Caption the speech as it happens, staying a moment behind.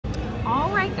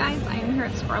Alright guys, I am here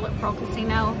at Scarlet Pearl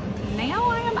Casino. Now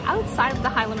I am outside of the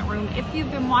high limit room. If you've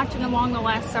been watching along the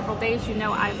last several days, you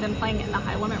know I've been playing in the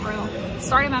high limit room.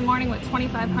 Starting my morning with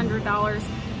 $2,500.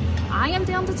 I am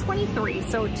down to 23,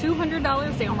 so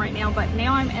 $200 down right now, but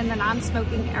now I'm in the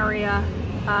non-smoking area,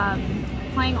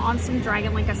 playing on some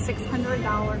Dragon, like a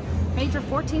 $600 major,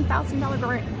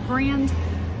 $14,000 grand,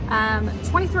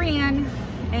 23 in.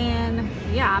 And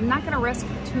yeah, I'm not gonna risk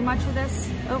too much of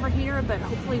this over here, but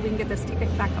hopefully we can get this ticket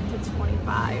back up to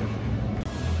 25.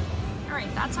 All right,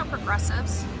 that's our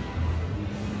progressives.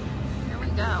 Here we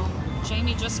go.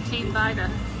 Jamie just came by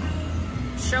to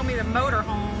show me the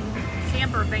motorhome,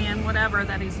 camper van, whatever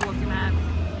that he's looking at.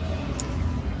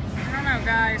 I don't know,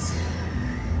 guys.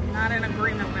 Not in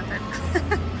agreement with it.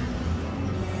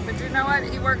 But you know what?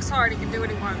 He works hard. He can do what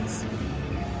he wants.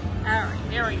 All right,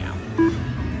 here we go.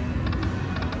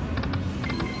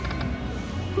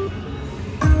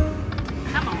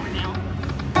 Come on now.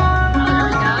 Oh, there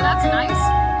we go. That's nice.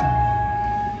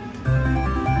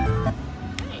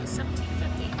 Hey,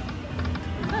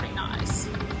 $17.50. Very nice.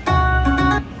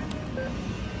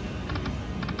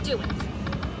 Do it.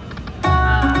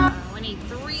 We need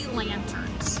 3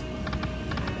 lanterns.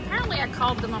 Apparently I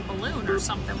called them a balloon or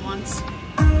something once.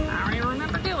 I don't even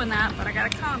remember doing that, but I got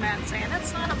a comment saying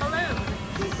it's not a balloon.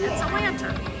 It's a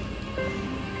lantern.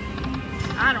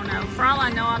 I don't know. For all I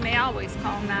know, I may always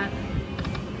call them that.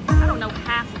 I don't know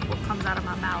half of what comes out of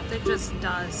my mouth. It just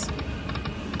does.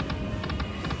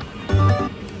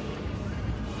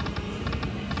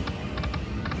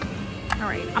 All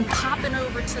right, I'm popping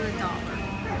over to the dollar.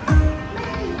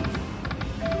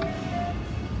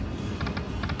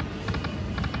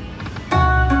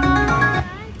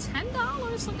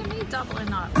 $10. Look at me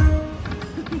doubling up.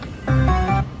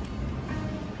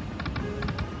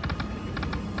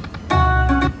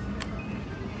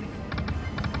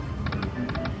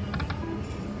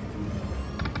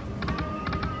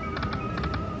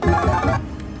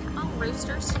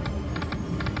 Roosters.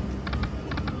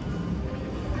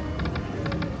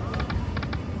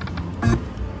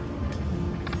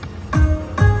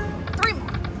 3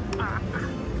 more.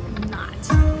 Not.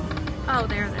 Oh,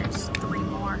 there's 3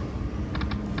 more.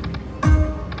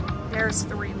 There's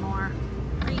 3 more.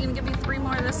 Are you gonna give me 3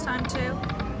 more this time too?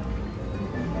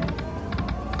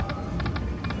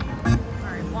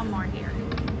 All right, 1 more here.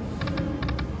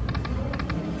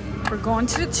 We're going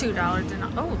to the $2 dinner.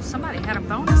 Oh, somebody had a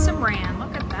bonus and ran.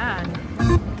 Look at that.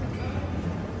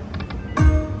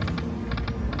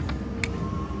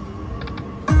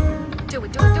 Do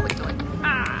it, do it, do it, do it.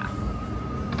 Ah.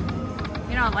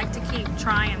 You know, I like to keep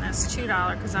trying this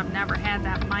 $2 because I've never had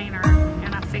that minor.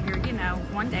 And I figured, you know,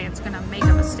 one day it's going to make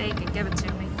a mistake and give it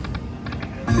to me.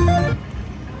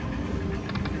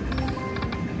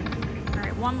 All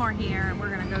right, 1 more here and we're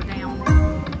going to go down.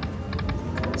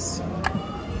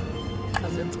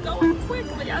 Because it's going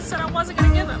quickly. I said I wasn't going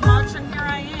to give it much, and here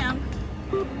I am.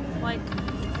 Like,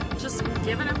 just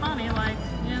giving it money, like,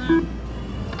 you know.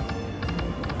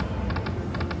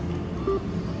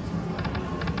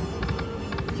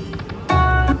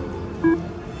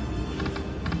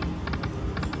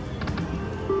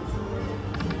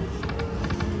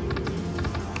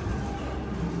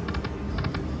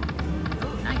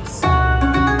 Oh, nice.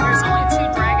 There's only 2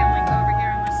 Dragon Link over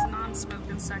here in this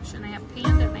non-smoking section. They have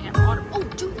Panda and they have Water. Oh,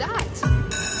 do that.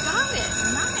 Got it.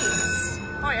 Nice.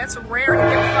 Boy, that's rare to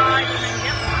get 5 and then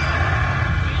get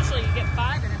 1. Usually you get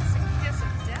 5 and it's a kiss of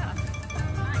death.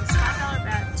 Nice. $5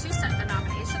 bet. 2-cent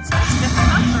denomination. So that's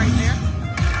 $50 right there.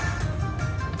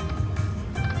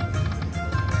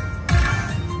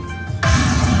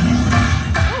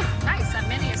 Oh, nice. That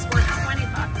mini is worth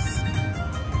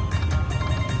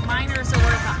 $20. Minors are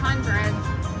worth 100.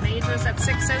 Majors at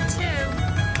 602.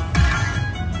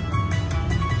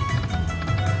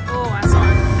 Oh, I saw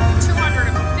it.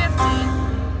 250.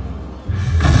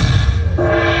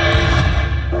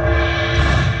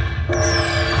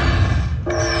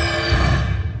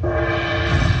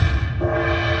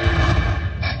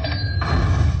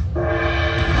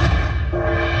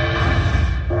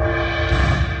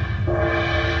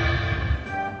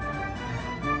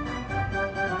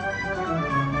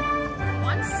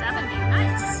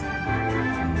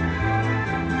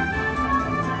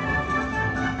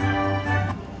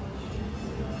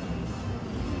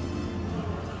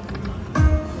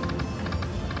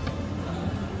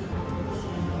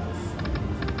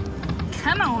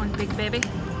 Come on, big baby.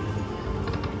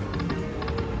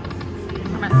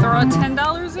 I'm gonna throw a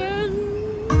 $10 in.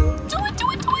 Do it,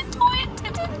 do it, do it, do it.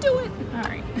 It didn't do it. All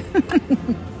right.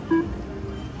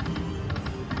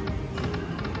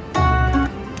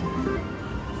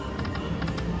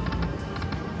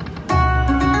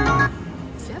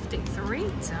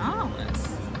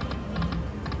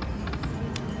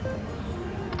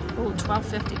 Oh,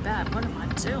 $12.50 bet. What am I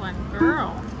doing?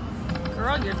 Girl,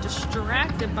 you're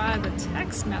distracted by the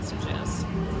text messages.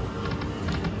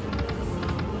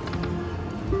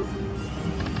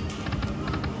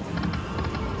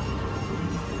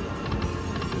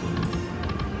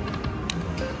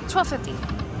 $12.50.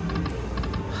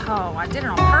 Oh, I did it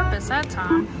on purpose that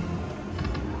time.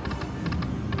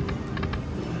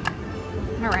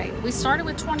 All right, we started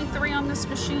with 23 on this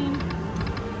machine.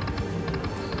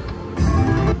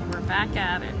 We're back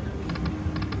at it.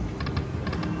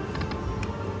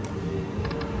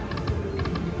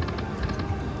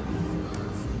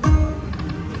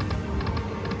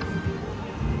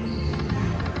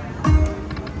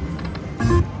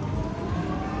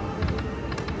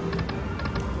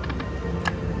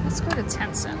 Let's go to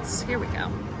 10 cents. Here we go.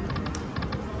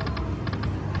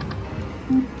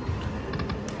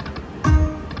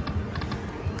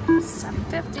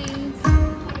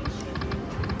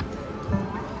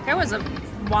 $7.50. There was a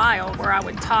while where I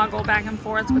would toggle back and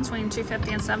forth between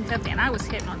 $2.50 and $7.50, and I was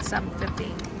hitting on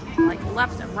 $7.50 like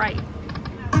left and right,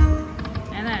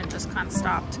 and then it just kind of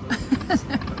stopped.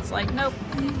 It's like, nope.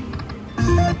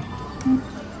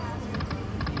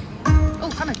 Oh,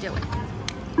 I'm gonna do it.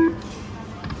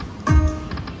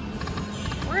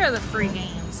 Where are the free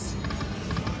games?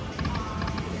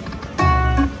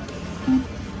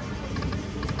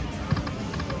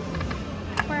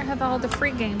 Where have all the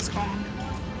free games gone?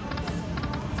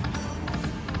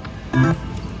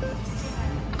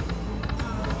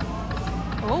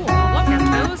 Oh, look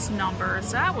at those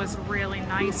numbers. That was really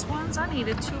nice ones. I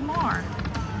needed 2 more.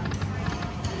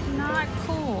 Not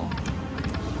cool.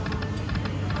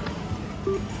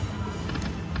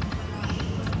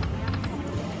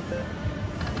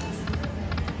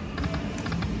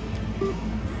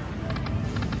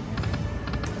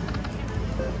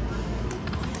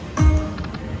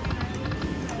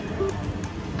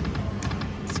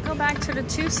 Back to the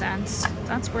 2 cents.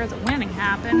 That's where the winning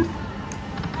happened.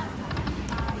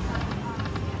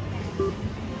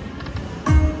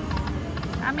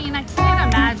 I mean, I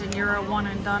can't imagine you're a one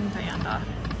and done panda.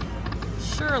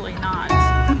 Surely not.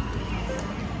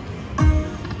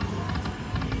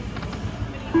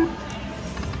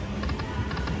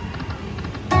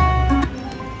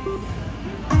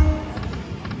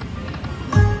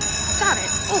 Got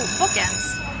it. Oh, bookends.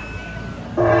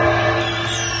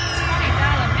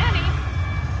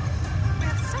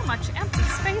 Empty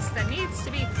space that needs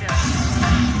to be filled.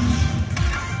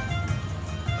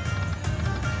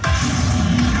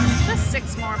 Just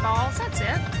 6 more balls, that's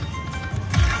it.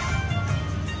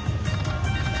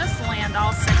 Just land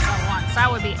all 6 at once.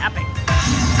 That would be epic.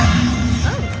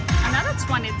 Oh, another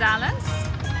 $20.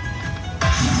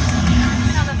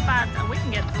 Another 5. We can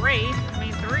get 3. I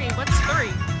mean, 3. What's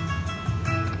 3?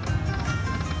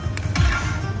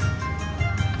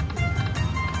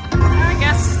 I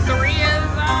guess 3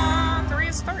 is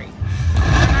 3.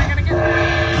 I'm not gonna get it.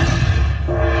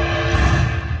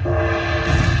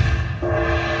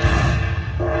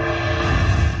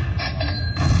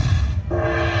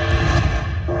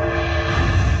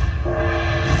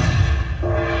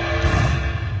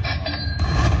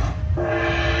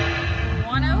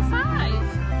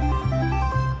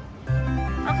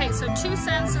 $105. Okay, so 2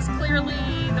 cents is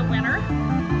clearly the winner.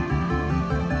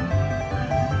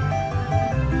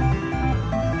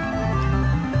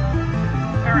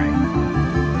 All right.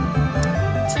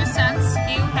 2 cents,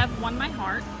 you have won my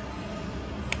heart.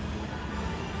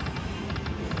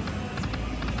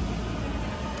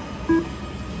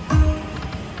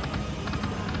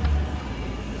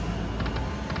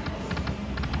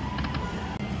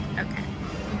 Okay,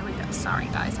 here we go. Sorry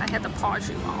guys, I had to pause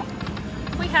you all.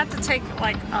 We had to take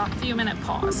like a few minute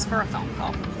pause for a phone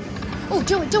call. Oh,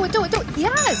 do it.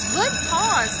 Yes, good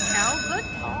pause, Cal, good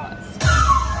pause.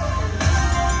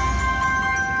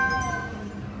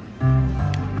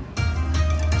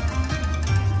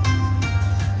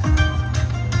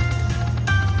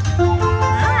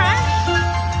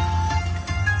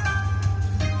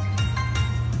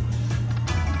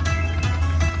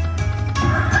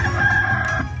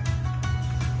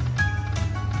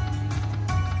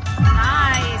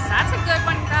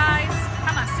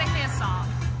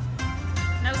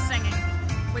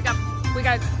 We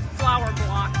got flower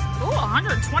blocked. Ooh,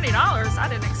 $120. I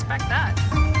didn't expect that.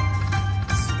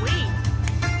 Sweet.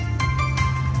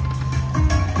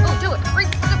 Oh, do it.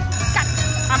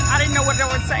 I didn't know what I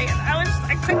was saying. I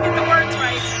couldn't get the words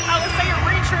right. I was saying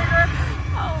re-trigger.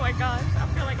 Oh my gosh, I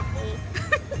feel like a fool.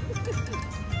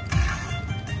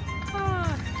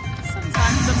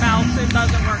 Sometimes the mouth, it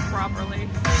doesn't work properly.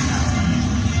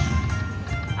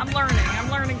 I'm learning. I'm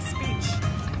learning speech.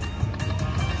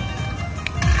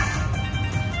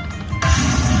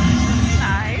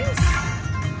 Nice.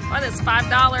 Well, this $5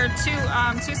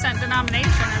 2-cent denomination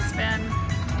has been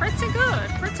pretty good,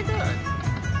 pretty good.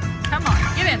 Come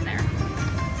on, get in there.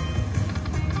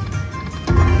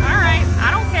 All right, I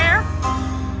don't care.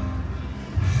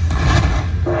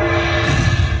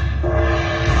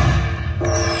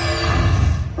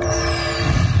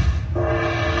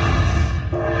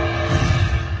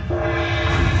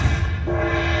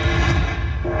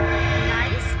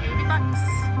 Nice, 80 bucks.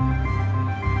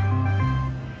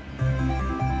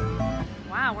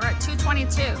 Wow, we're at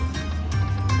 222.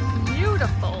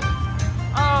 Beautiful.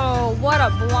 Oh, what a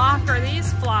blocker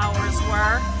these flowers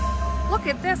were. Look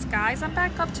at this, guys. I'm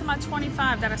back up to my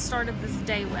 25 that I started this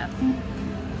day with.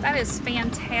 That is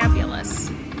fantabulous.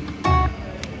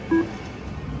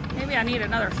 Maybe I need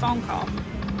another phone call.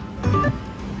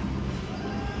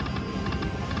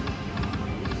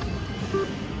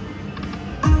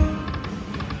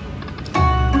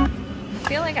 I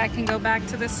feel like I can go back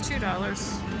to this $2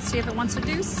 and see if it wants to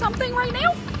do something right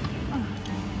now.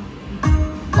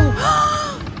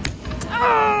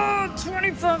 Oh,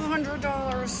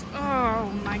 $2,500. Oh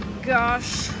my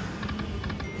gosh.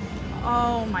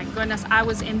 Oh my goodness. I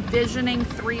was envisioning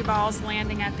 3 balls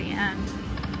landing at the end.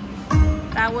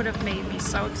 That would have made me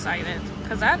so excited,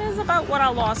 because that is about what I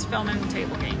lost filming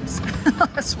table games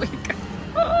last week.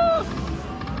 Oh.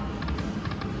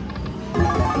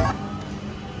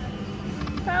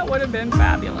 That would have been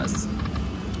fabulous.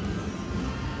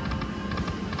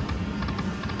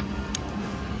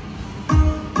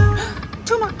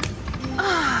 Two more.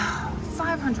 Oh,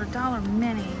 $500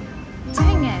 mini.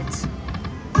 Dang it.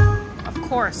 Of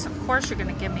course you're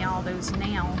gonna give me all those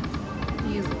now,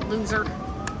 you loser.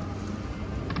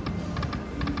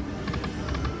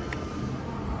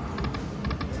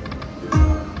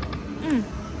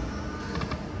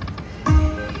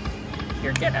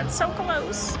 You're getting so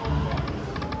close.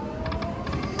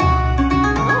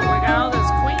 Oh, we got all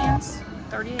those queens.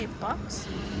 38 bucks.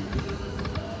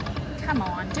 Come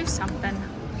on, do something.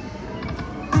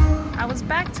 I was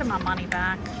back to my money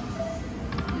back.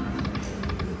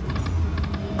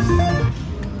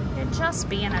 You're just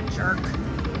being a jerk.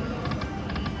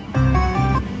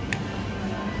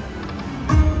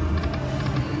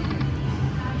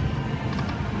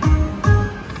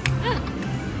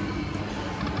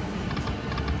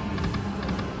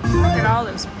 Look at all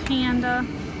those panda.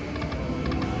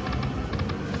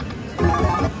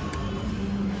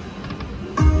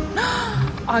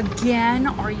 Again,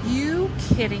 are you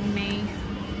kidding me?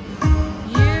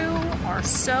 You are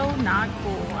so not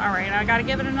cool. All right, I gotta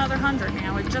give it another 100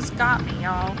 now. It just got me,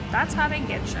 y'all. That's how they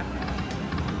get you.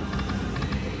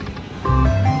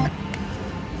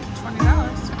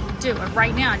 $20. Do it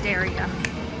right now, I dare you.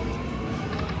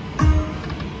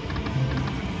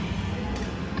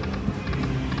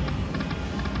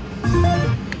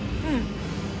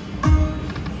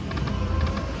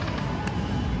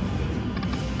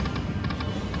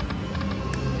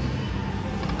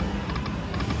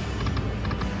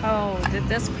 Oh, did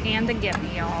this panda get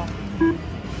me, y'all?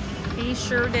 He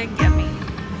sure did get me.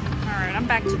 All right, I'm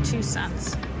back to 2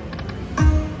 cents.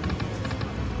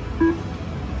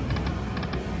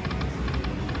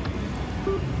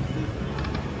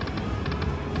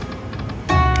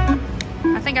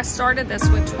 I think I started this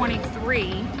with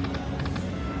 23.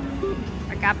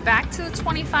 I got back to the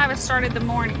 25 I started the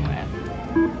morning with.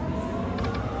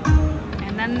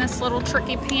 And then this little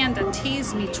tricky panda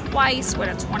teased me twice with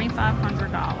a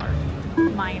 $2,500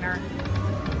 minor.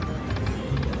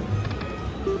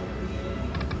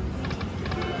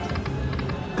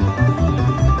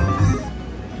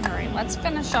 All right, let's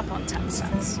finish up on 10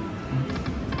 cents.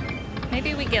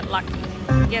 Maybe we get lucky.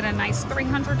 Get a nice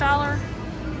 $300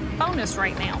 bonus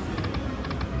right now.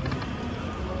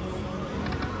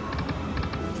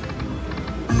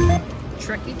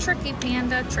 Tricky, tricky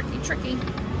panda, tricky, tricky.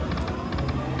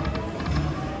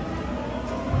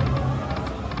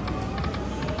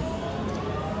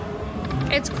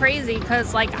 It's crazy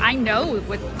because, like, I know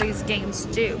what these games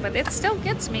do, but it still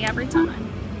gets me every time.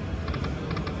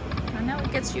 I know it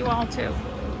gets you all too.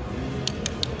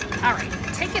 All right,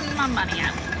 taking my money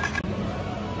out.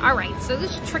 All right, so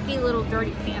this tricky little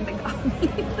dirty panda got me.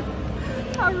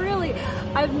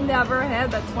 I've never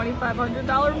had that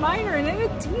 $2,500 minor, and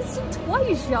it teased it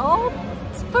twice, y'all.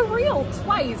 It's for real,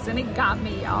 twice, and it got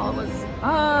me, y'all. It was,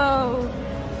 oh.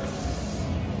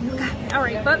 All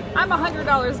right, but I'm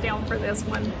 $100 down for this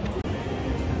one.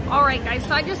 Alright guys,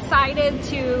 so I decided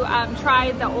to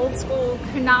try the old school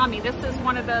Konami. This is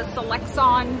one of the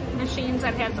Selexon machines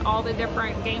that has all the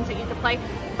different games that you can play,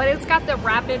 but it's got the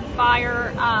rapid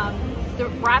fire, the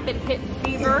rapid hit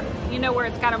fever, you know, where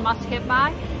it's got a must hit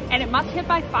by, and it must hit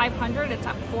by 500. It's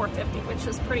at 450, which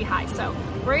is pretty high. So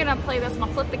we're gonna play this. I'm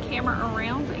gonna flip the camera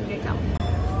around and get going.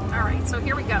 Alright, so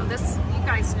here we go. This, you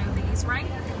guys know these, right?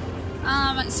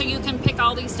 So you can pick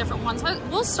all these different ones.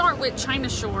 We'll start with China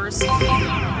Shores.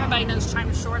 Everybody knows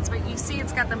China Shores, but you see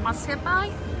it's got the must hit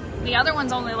by. The other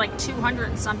one's only like 200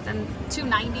 and something,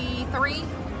 293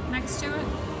 next to it.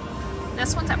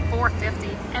 This one's at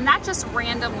 450, and that just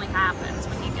randomly happens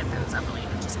when you get those. I believe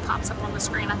it just pops up on the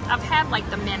screen. I've had like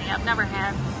the mini. I've never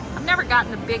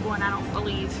gotten the big one, I don't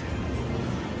believe.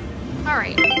 All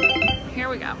right, here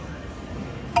we go.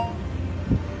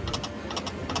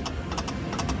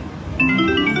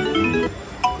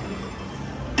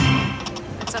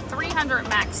 It's a 300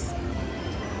 max,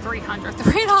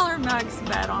 $3 max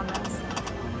bet on this.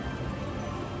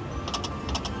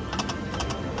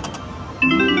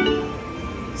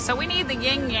 So we need the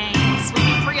yin yangs. We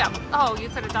need 3 up. Oh, you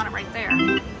could have done it right there.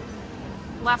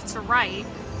 Left to right.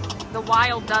 The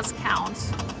wild does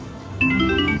count.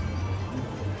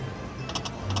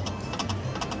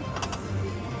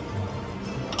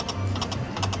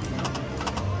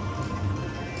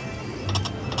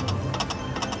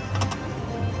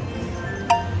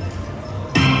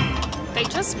 They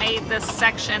just made this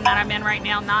section that I'm in right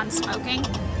now non-smoking,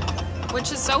 which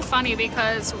is so funny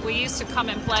because we used to come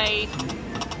and play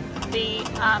the,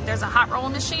 there's a hot roll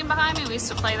machine behind me. We used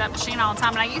to play that machine all the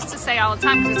time, and I used to say all the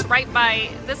time, because it's right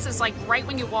by, this is like right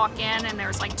when you walk in, and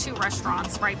there's like 2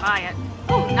 restaurants right by it.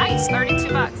 Oh, nice, 32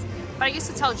 bucks. But I used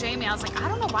to tell Jamie, I was like, I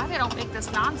don't know why they don't make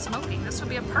this non-smoking. This would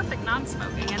be a perfect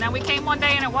non-smoking. And then we came one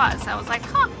day and it was. I was like,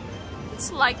 huh. It's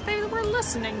like they were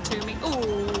listening to me.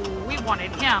 Ooh, we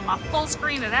wanted him. A full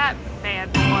screen of that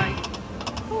bad boy.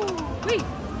 Ooh, wee.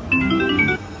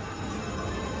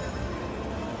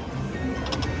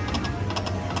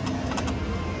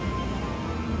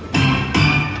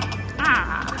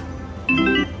 Ah.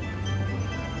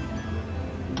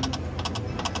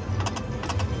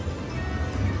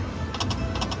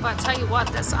 But I tell you what,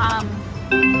 this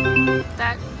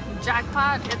that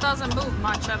jackpot, it doesn't move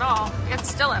much at all. It's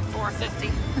still at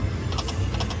 450.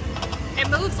 It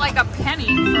moves like a penny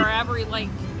for every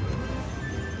like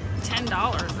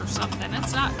 $10 or something.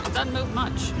 It's not, it doesn't move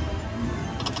much.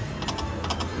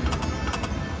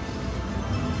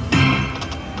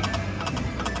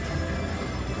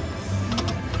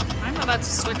 I'm about to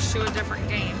switch to a different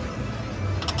game.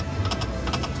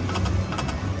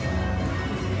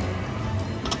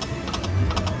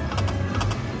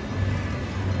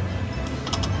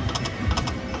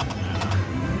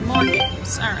 More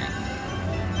games. All right.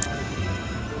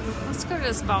 Let's go to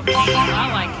this volcano. I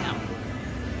like him.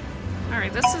 All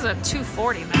right, this is a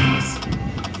 240 max.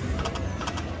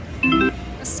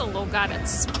 This is a little guy that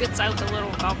spits out the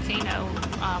little volcano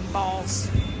balls.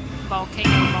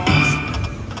 Volcano balls.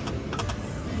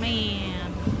 Man.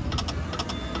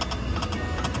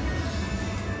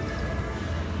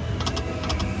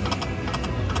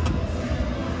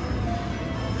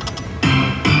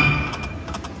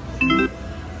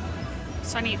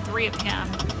 So I need 3 of him.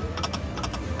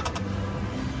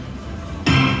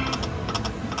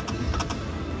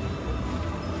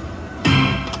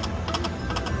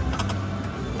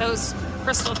 Those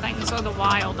crystal things are the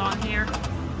wild on here.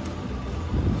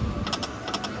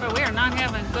 But we are not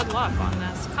having good luck on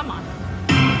this. Come on.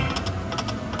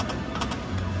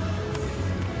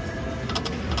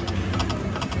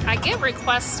 I get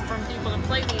requests from people to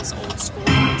play these old school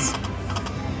ones.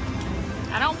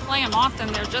 I don't play them often,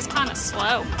 they're just kind of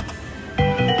slow.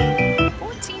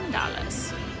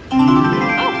 $14.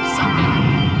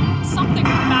 Oh, something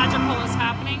magical is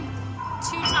happening.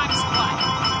 2 times what?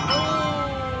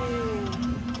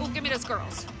 Oh, give me those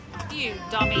girls. You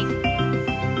dummy.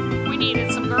 We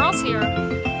needed some girls here.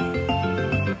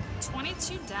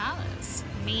 $22.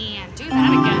 Man, do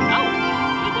that again. Oh,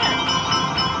 we did.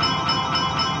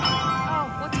 Oh,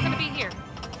 what's gonna be here?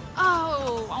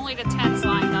 Oh, only the 10s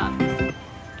lined up.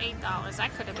 $8.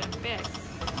 That could have been big.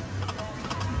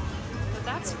 But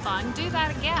that's fun. Do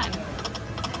that again.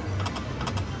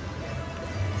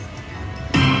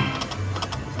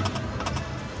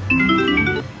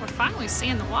 We're finally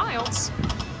seeing the wilds.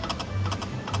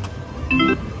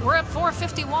 We're at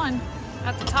 451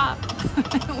 at the top.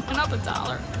 It went up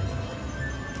 $1.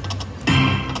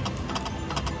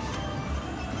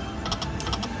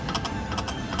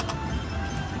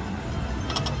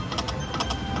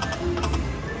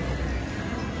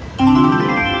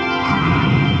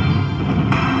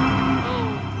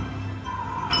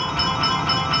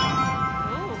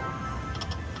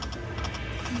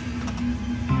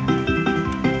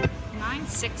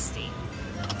 $9.60.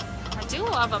 I do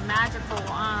love a magical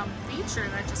feature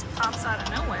that just pops out of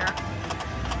nowhere.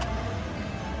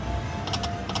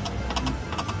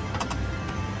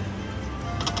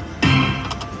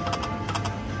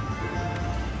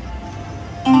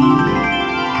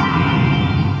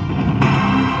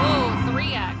 Oh,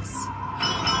 3X.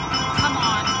 Come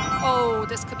on. Oh,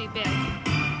 this could be big.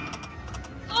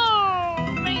 Oh,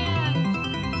 man.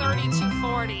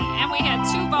 3240. And we had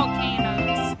 2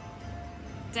 volcanoes.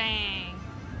 Dang.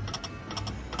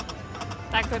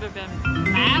 That could have been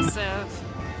massive.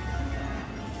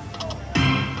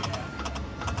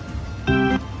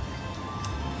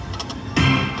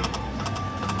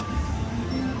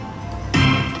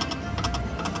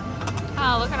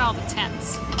 Oh, look at all the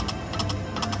tents.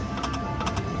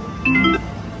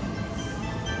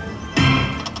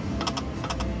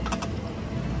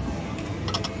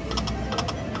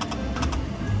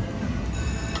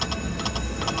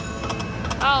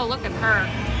 Oh, look at her.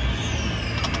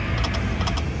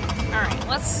 All right,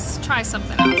 let's try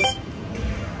something else.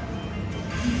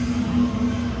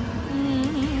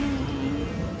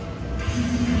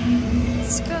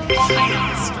 Let's go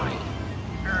China Street.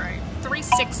 All right,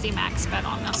 360 max bet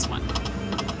on this one.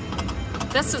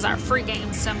 This is our free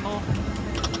game symbol.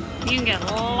 You can get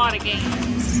a lot of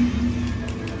games.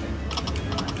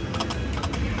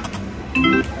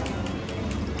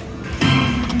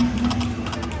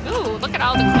 Ooh, look at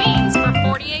all the queens for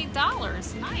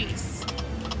 $48. Nice.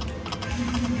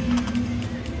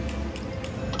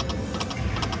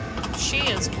 She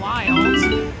is wild.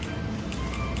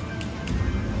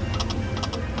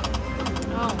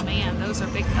 Oh man, those are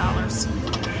big dollars.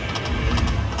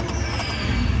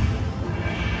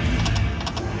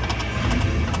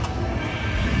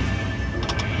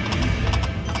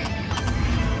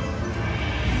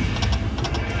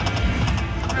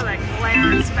 Oh, that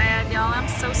glare is bad, y'all. I'm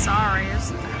so sorry.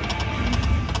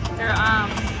 There,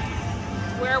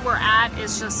 where we're at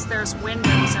is just, there's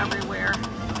windows everywhere.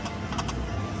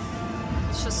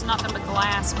 It's just nothing but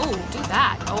glass. Oh, do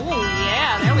that. Oh,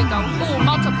 yeah, there we go. Oh,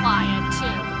 multiply it, too.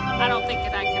 I don't think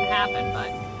that can happen,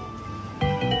 but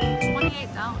 $28.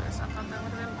 I thought that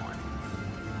would have been more.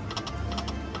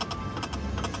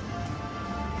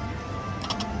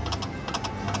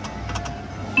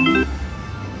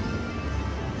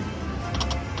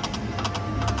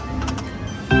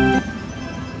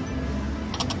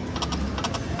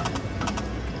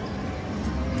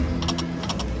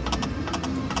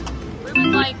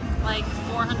 Like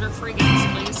 400 free games,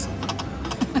 please.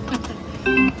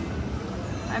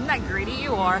 I'm not greedy,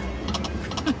 you are.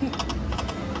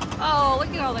 Oh, look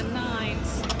at all the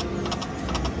nines.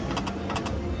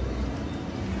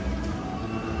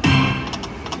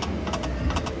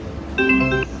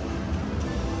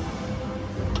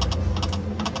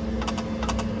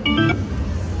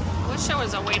 Wish there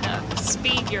was a way to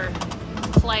speed your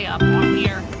play up on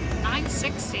here.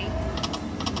 960.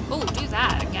 Oh, do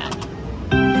that again.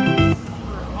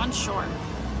 One short.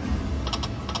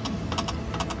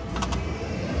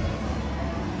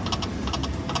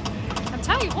 I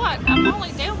tell you what, I'm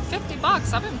only down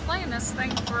 $50. I've been playing this thing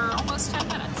for almost 10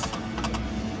 minutes.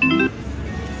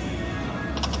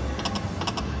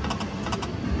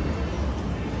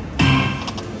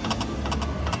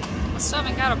 I still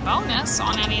haven't got a bonus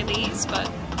on any of these, but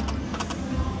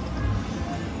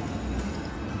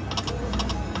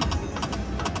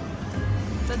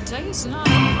the day's not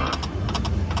over.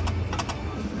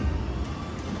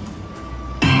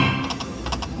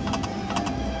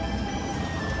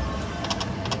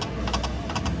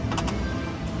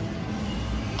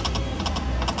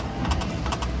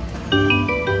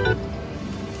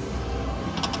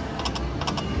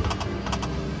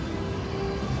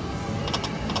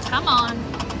 Come on.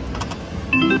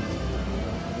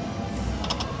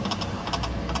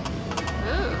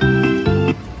 Ooh.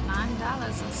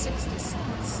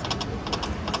 $9.60.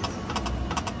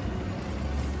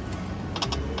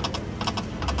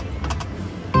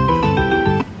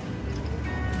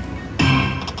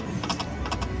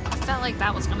 I felt like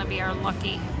that was going to be our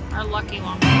lucky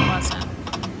one, but it wasn't.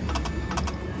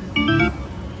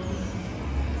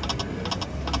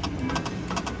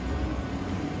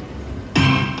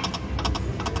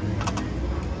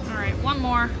 One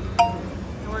more,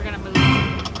 and we're gonna move.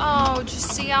 Oh, did you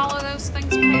see all of those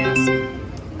things pass?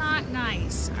 Not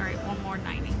nice. All right, one more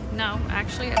 90. No,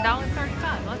 actually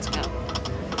 $1.35. Let's go.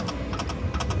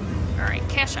 All right,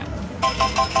 cash out.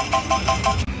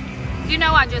 You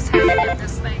know, I just had to get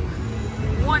this thing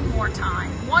one more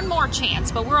time, one more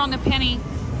chance. But we're on the penny.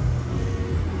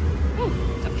 Ooh,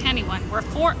 the penny one. We're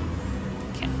four.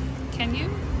 Can you?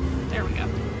 There we go.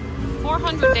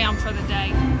 400 down for the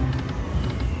day.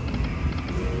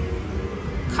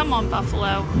 Come on,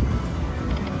 Buffalo.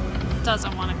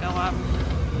 Doesn't want to go up.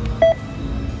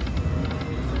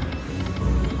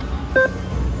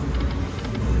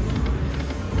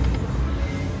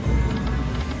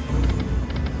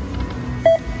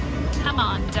 Come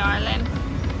on, darling.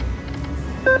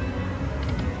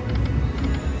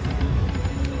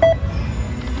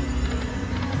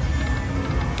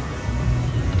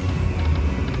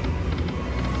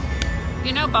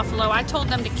 You know, Buffalo, I told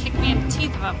them to kick me in the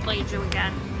teeth if I played you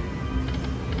again.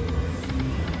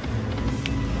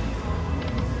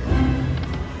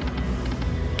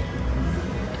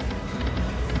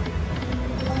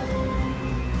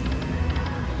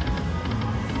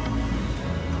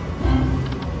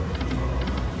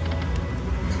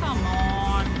 Come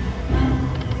on.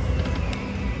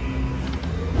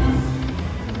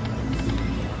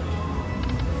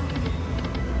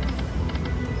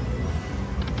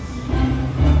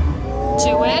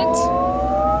 Do it.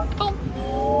 Boom.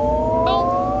 Boom.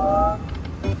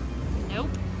 Nope.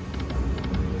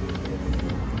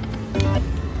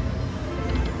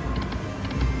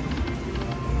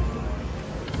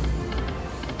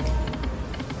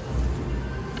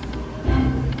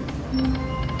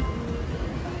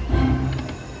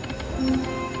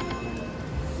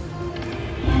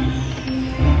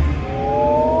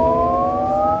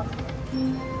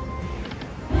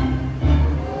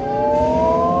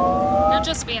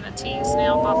 Just being a tease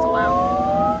now,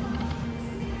 Buffalo.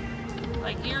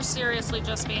 Like, you're seriously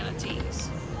just being a tease.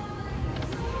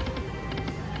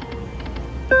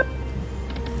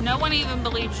 No one even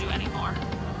believes you anymore.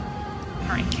 All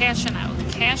right, cashing out,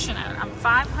 cashing out. I'm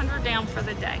 500 down for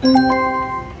the day.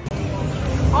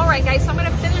 All right, guys, so I'm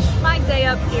gonna finish my day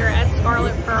up here at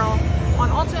Scarlet Pearl on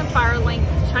Ultimate Firelink,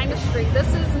 China Street.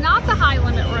 This is not the high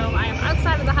limit room. I am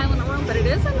outside of the high limit room, but it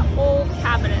is an old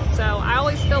cabinet, so I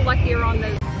always feel luckier on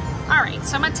those. All right,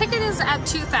 so my ticket is at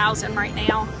 2,000 right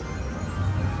now.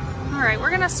 All right,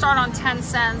 we're gonna start on 10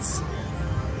 cents.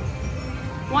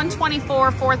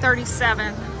 124,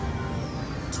 437,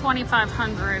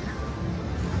 2,500.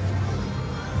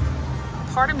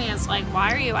 Part of me is like,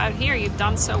 why are you out here? You've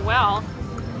done so well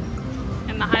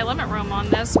in the high limit room on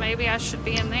this. Maybe I should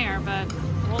be in there, but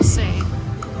we'll see.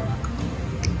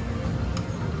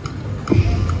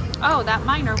 Oh, that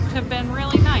minor would have been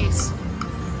really nice.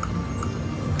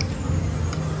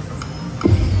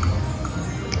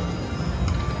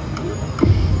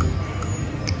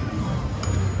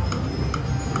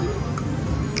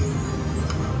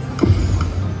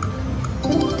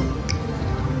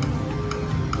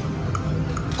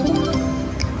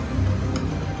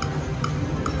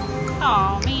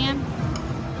 Oh, man.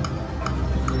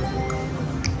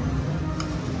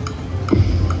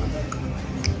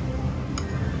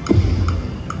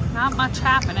 Not much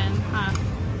happening, huh?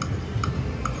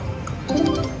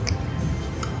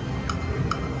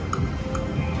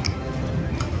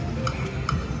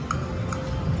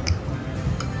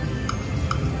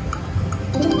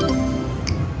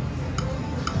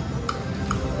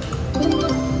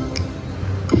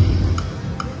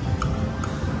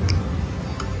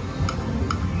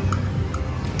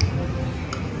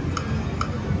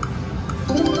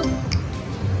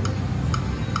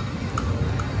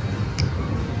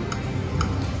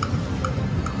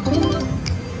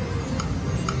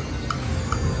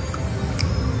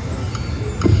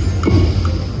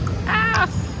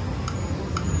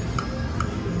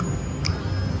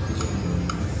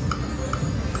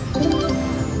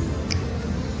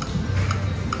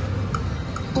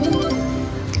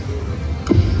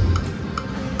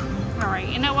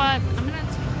 You know what?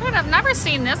 I've never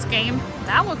seen this game.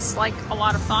 That looks like a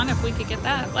lot of fun if we could get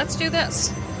that. Let's do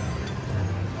this.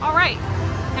 All right.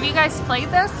 Have you guys played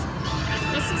this?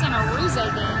 This is an Aruze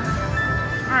game.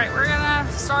 All right, we're gonna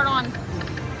start on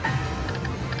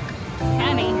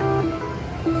Penny.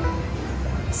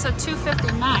 It's a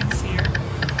 250 max here.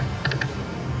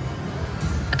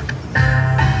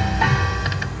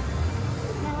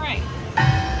 All right.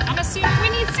 I'm assuming we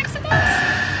need 6 of those.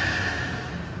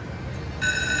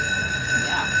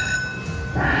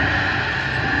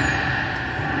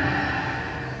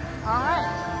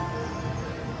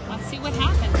 What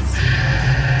happens,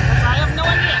 because I have no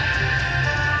idea.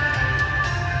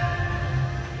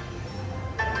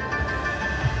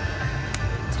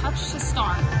 Touch to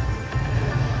start.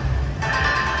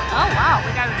 Oh wow,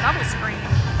 we got a double screen.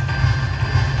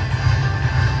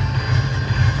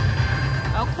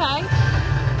 Okay.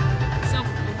 So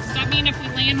does that mean if we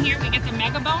land here we get the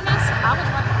mega bonus?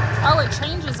 Oh, it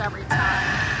changes every time.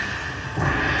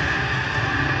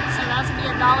 So that would be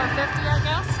 $1.50, I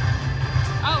guess.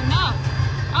 Oh no.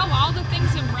 Oh, all the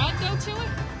things in red go to it?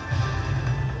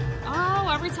 Oh,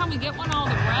 every time time we get one, all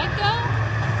the red go?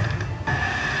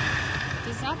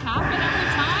 Does that happen every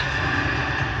time?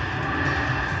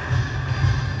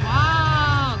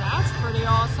 Wow, that's pretty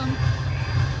awesome.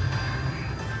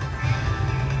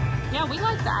 Yeah, we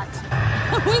like that.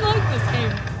 We like this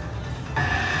game.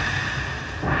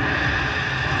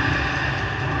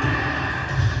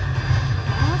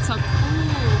 That's a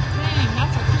cool thing.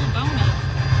 That's a cool bonus.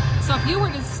 So if you were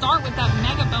to start with that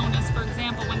mega bonus, for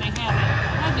example, when they have it,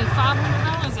 that'd be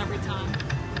 $500 every time.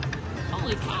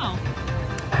 Holy cow.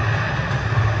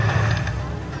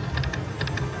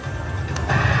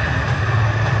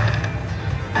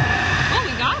 Oh,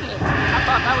 we got it. I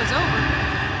thought that was over.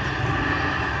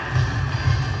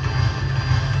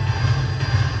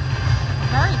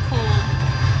 Very cool.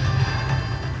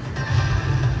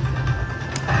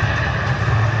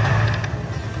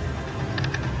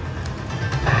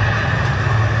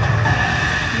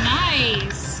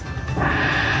 Nice.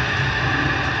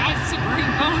 That's a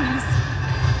great bonus.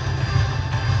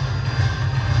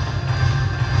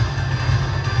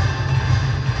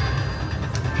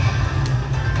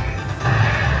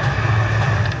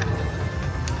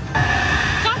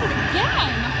 Got it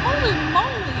again. Holy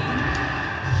moly.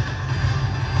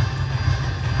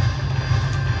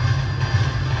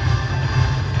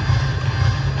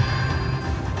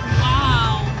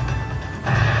 Wow.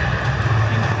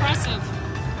 Impressive.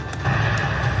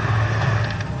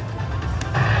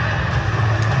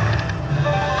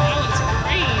 That was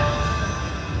great.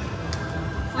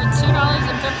 For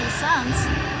 $2.50.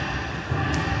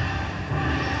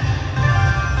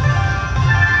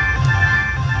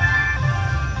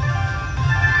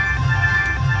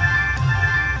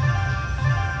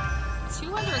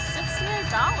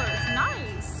 $268.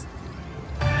 Nice.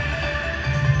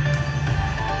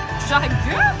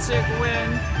 Gigantic win.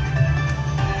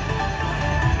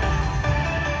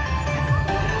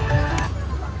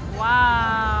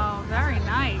 Wow, very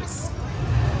nice.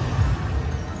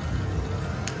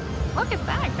 Look at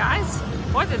that, guys.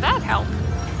 Boy, did that help.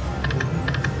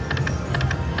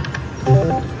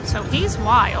 So he's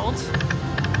wild.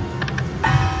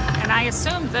 And I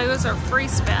assume those are free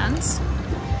spins.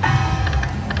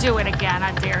 Do it again,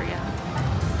 I dare you.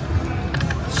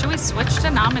 Should we switch to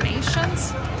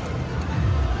nominations?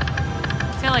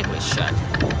 I feel like we should.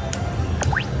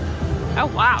 Oh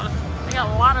wow, we got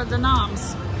a lot of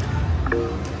denoms.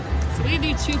 So we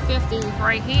do 250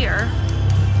 right here.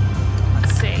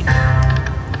 Let's see.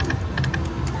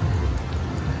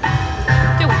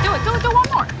 Do one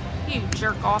more. You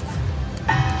jerk off.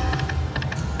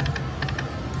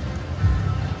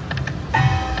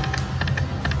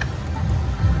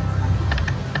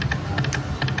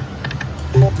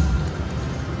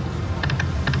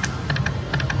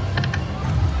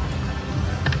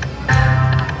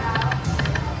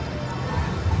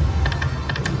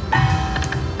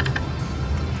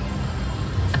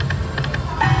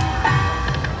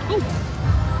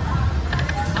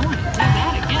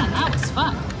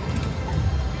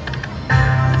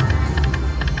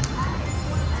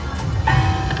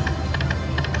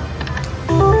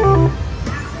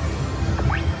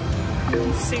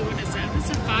 See what is that? This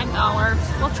is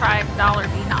 $5. We'll try a $1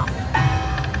 denom.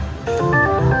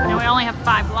 Now we only have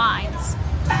 5 lines.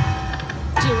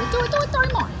 Do it, 3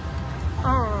 more.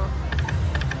 Oh.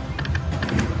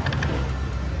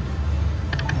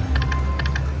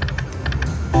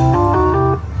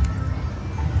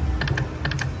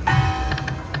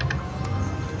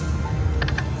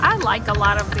 I like a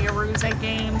lot of the Aruze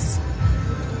games.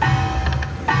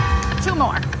 2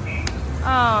 more.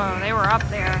 Oh, they were up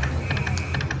there.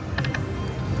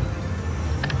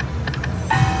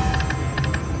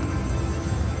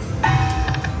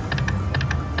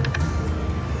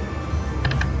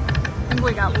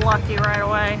 We got lucky right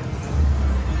away.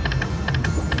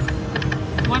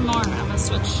 One more, I'm gonna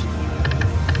switch.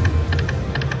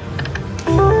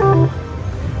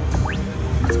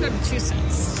 Let's go to 2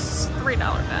 cents. $3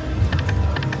 bet.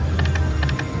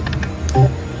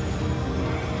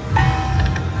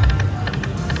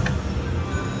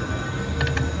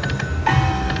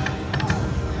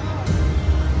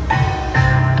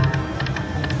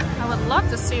 I would love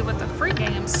to see what the free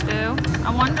games do.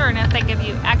 I'm wondering if they give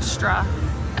you extra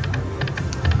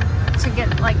to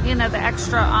get, like, you know, the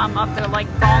extra up there, like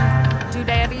bong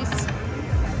doodaddies,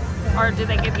 or do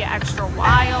they give you extra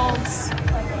wilds?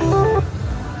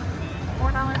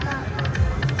 $4 bet.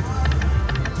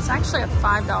 It's actually a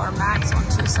 $5 max on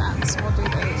 2 cents. We'll do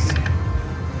those.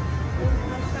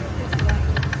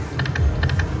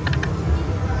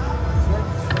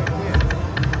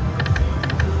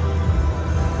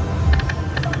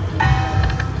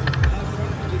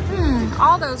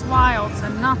 All those wilds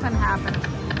and nothing happened.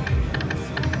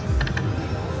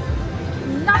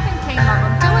 nothing came of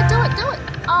them. Do it, do it, do it.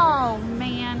 Oh,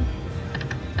 man.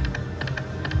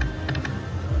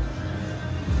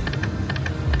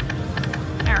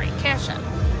 All right, cash up.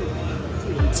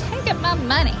 I'm taking my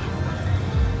money.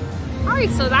 All right,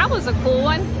 so that was a cool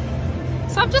one.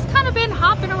 So I've just kind of been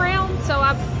hopping around. So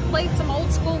I've played some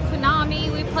old school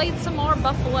Konami. We played some more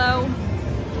Buffalo.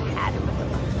 I had it with the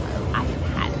Buffalo. I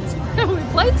had it. We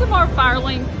played some more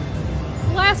Firelink.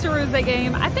 Last Aruze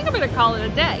game. I think I'm going to call it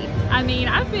a day. I mean,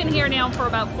 I've been here now for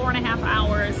about 4.5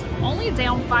 hours. Only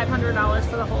down $500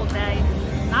 for the whole day.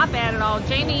 Not bad at all.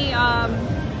 Jamie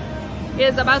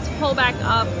is about to pull back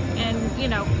up, and you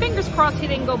know, fingers crossed he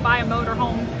didn't go buy a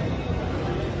motorhome.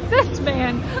 This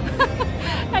man.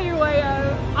 Anyway,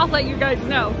 I'll let you guys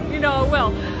know. You know I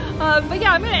will. But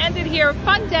yeah, I'm going to end it here.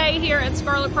 Fun day here at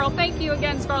Scarlet Pearl. Thank you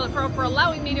again, Scarlet Pearl, for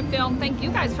allowing me to film. Thank you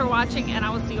guys for watching, and I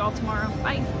will see you all tomorrow.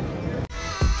 Bye.